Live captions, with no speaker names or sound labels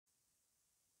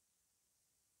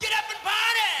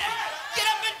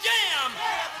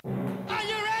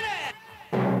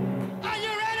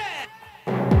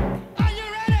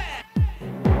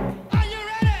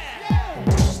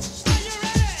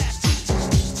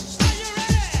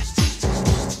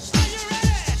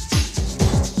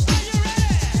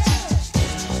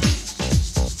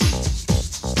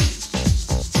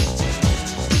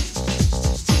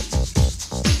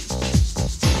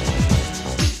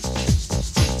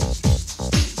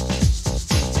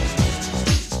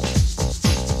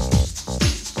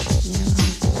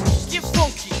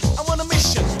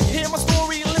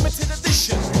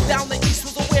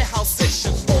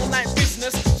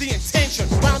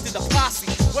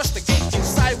Rush the gate,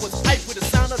 inside was hype with the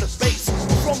sound of the bass.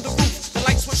 From the roof, the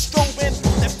lights were strobing,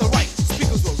 left to right,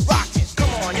 speakers were rocking.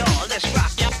 Come on, y'all, let's rock,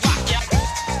 yep, rock, yep.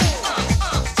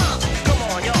 Come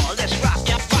on, y'all, let's rock,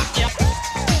 yep, rock, yep.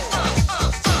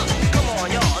 Come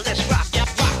on, y'all, let's rock, yep,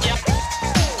 rock, yep.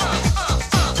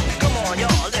 Come on,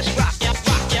 y'all, let's rock, yep,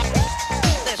 rock, yep.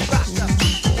 Let's rock up.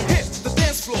 Hit the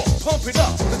dance floor, pump it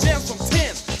up. The jams from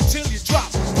 10 till you drop.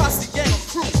 Posse gang of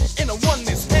crew in a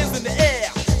oneness, hands in the air.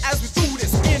 As we do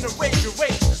this in a rage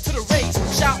to the rage.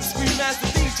 Shout and scream as the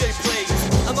DJ plays.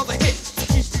 Another hit to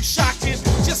keep you shocking.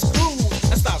 Just groove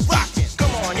and start rocking.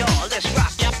 Come on, y'all, let's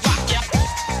rock, yep, rock, yep.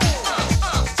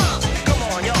 Come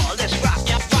on, y'all, let's rock,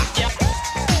 yep, rock, yep.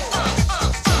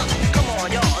 Come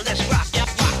on, y'all, let's rock, yep,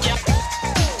 rock, yep.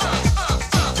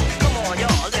 Come on,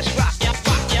 y'all, let's rock, yep,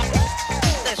 rock, yep.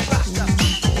 Let's rock up.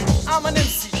 I'm an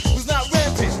MC who's not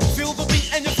ramping. Feel the beat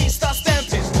and your feet start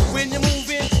stamping. When you're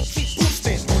moving, keep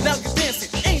boosting. Now you're dancing,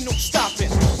 ain't no stopping.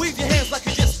 Wave your hands like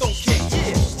you just don't care.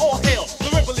 Yeah, all hail, the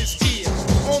ReBeL is here.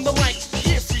 On the mic,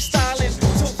 yeah, freestyling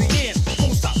till the end.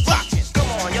 Won't stop rocking. Come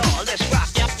on, y'all, let's rock,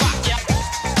 yep, rock, yep.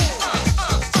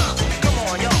 Come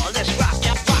on, y'all, let's rock,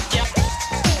 yep, rock, yep.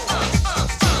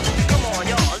 Come on,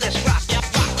 y'all, let's rock, yep,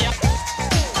 rock, yep.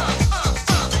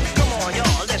 Come on,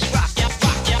 y'all, let's rock, yep,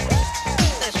 rock, yep.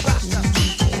 Let's rock up.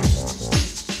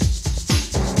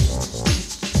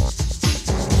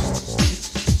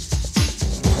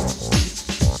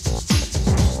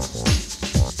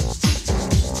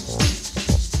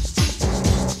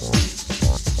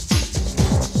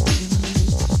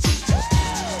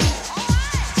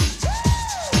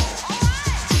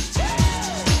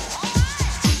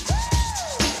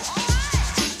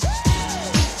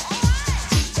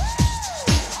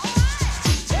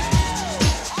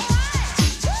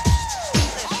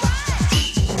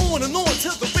 On and on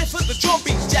till the riff of the drum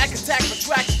beat. Jack attack, the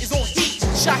track is on heat.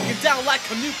 Shocking down like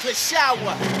a nuclear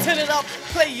shower. Turn it up,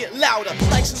 play it louder.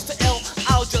 License to L,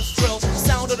 I'll just thrill.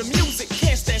 Sound of the music,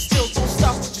 can't stand still. Don't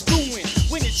stop what you're doing.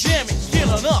 When you're jamming, get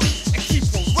on up.